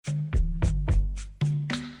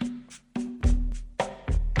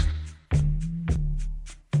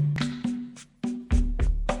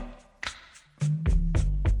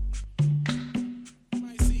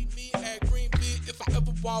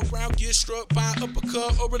walk around, get struck by an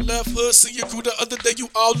uppercut or a left hook. See your crew the other day, you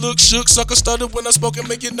all look shook. Sucker stuttered when I spoke and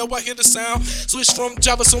make you know I hear the sound. Switch from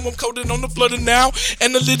Java, so I'm coding on the flutter now.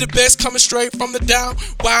 And the little best coming straight from the dial.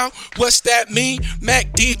 Wow, what's that mean?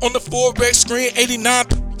 Mac D on the Forex screen, 89.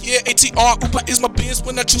 Yeah, ATR, Uber is my biz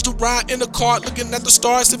when I choose to ride in the car. Looking at the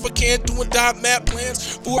stars if I can, doing die mad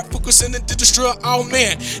plans. Forward focusing and did the strut, oh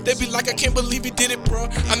man. They be like, I can't believe he did it, bro.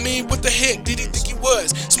 I mean, what the heck did he think he was?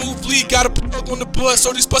 Smoothly, got a plug on the bus,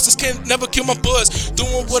 so these busters can never kill my buzz.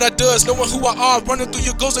 Doing what I does, knowing who I are. Running through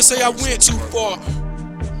your goals, they say I went too far.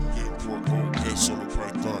 Import OS on the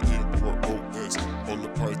Python, import OS on the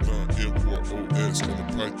Python, import OS on the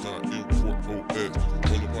Python, import OS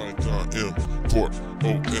on the Python, import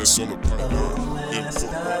OS on the Python, import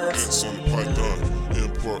OS on the Python,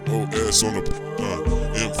 import OS on the Python,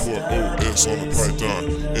 import OS on the Python,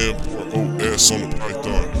 import OS on the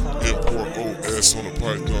Python, import OS on the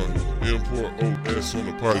Python, import OS on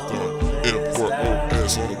the Python, import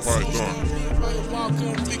OS on the Python.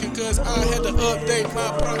 Cause I had to update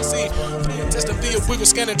my proxy. Testing via wiggle,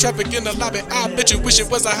 scanning traffic in the lobby. I bet you wish it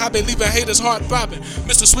was a hobby, leaving haters heart throbbing.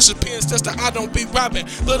 Mr. Swisher pins tester, I don't be robbing,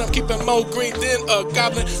 but I'm keeping more green than a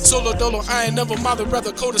goblin. Solo dolo, I ain't never mouthed,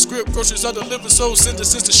 rather code a script. Groceries are delivered, so send the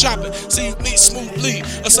sister shopping. See me smoothly,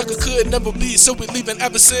 a sucker could never be, so we leaving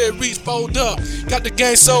adversaries fold up. Got the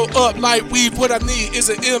game so up like weave. What I need is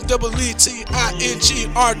an MWETINGROOM.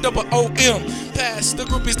 Pass the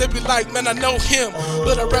groupies, they be like, man, I know him,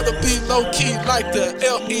 but I'd rather be low key like the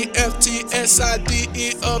LEFTSIDE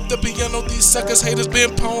of the piano. These suckers haters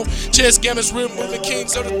been pwned. Chess gammons, rim moving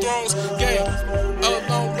kings of the thrones. Game a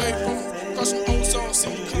long way from cross from ozone. See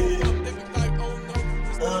me come up, they be like, oh no.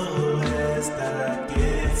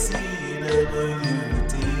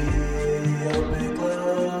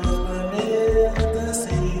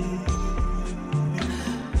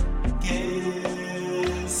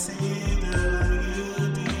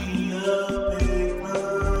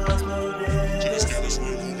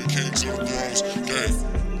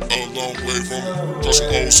 A long way from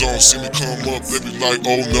crossing ozone, see me come up, they be like,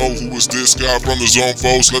 oh no, who is this guy from the zone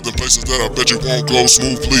foes? Let them places that I bet you won't go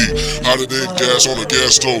smoothly. Hotter than gas on a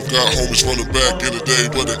gas stove, got homies from the back in the day,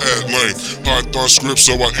 but they add lame. Python script,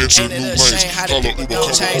 so I enter new lanes. Call a Uber,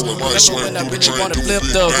 come over, might swing through the train, do the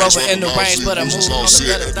big rover in the range, but I move on the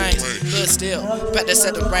better things. Good still, practice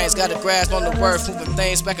at the range, got a grasp on the word, moving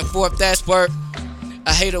things back and forth, that's work.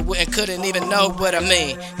 A hater wouldn't, couldn't even know what I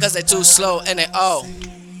mean, cause they too slow and they all.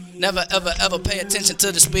 Never ever ever pay attention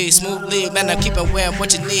to the speed. Smooth lead, man, I'm keeping wearing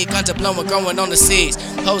what you need. Ganja blowing, growing on the seeds.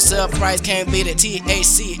 Wholesale price can't beat it.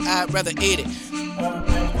 TAC, I'd rather eat it.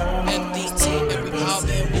 FDT, and we all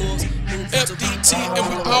been wolves. FDT, and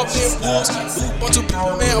we all been wolves. Bunch of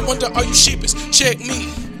people, man, I wonder, are you sheepish? Check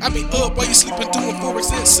me. I be up while you sleeping, doing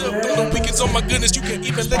Forex and sip. On the weekends, oh my goodness, you can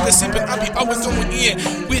even let that sip. And I be always going in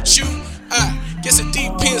with you. I guess it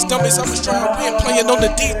depends, dummies. I was trying to win, playing on the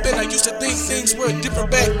deep end. I used to think things were different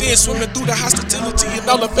back then, swimming through the hostility and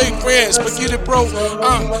all the fake friends. Forget it, bro.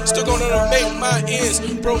 I'm still gonna make my ends.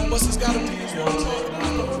 Bro, busters gotta be.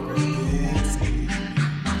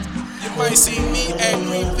 You might see me at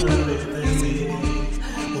Greenfield.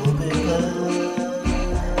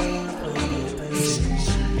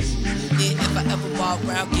 If I ever walk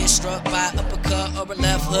around, get struck by an uppercut or a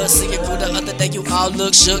left hook. See your crew the other day, you all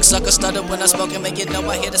look shook. Sucker stutter when I smoke and make you know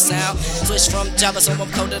I hear the sound. Switch from Java, so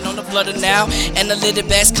I'm coding on the flutter now. And the little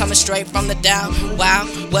best coming straight from the dial. Wow,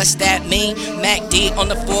 what's that mean? Mac D on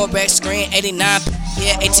the Forex screen, 89.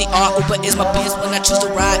 Yeah, ATR, Uber is my biz when I choose to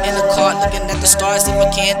ride in the car. Looking at the stars if I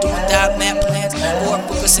can, doing die mad plans. Or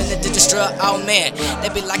focusing and did the strut, oh man. They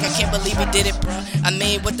be like, I can't believe he did it, bro. I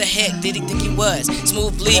mean, what the heck did he think he was?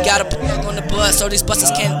 Smoothly, got a plug on the bus, so these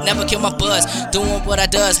busters can never kill my buzz. Doing what I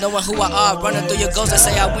does, knowing who I are. Running through your goals, they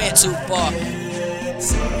say I went too far.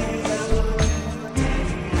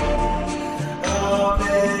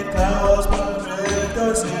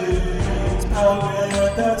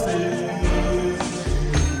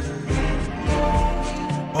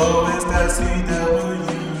 Oh, it's that CWD.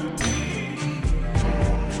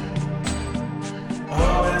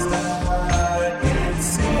 Oh, it's that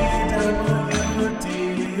CWD.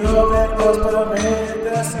 Oh, that goes for me,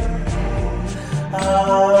 that's it.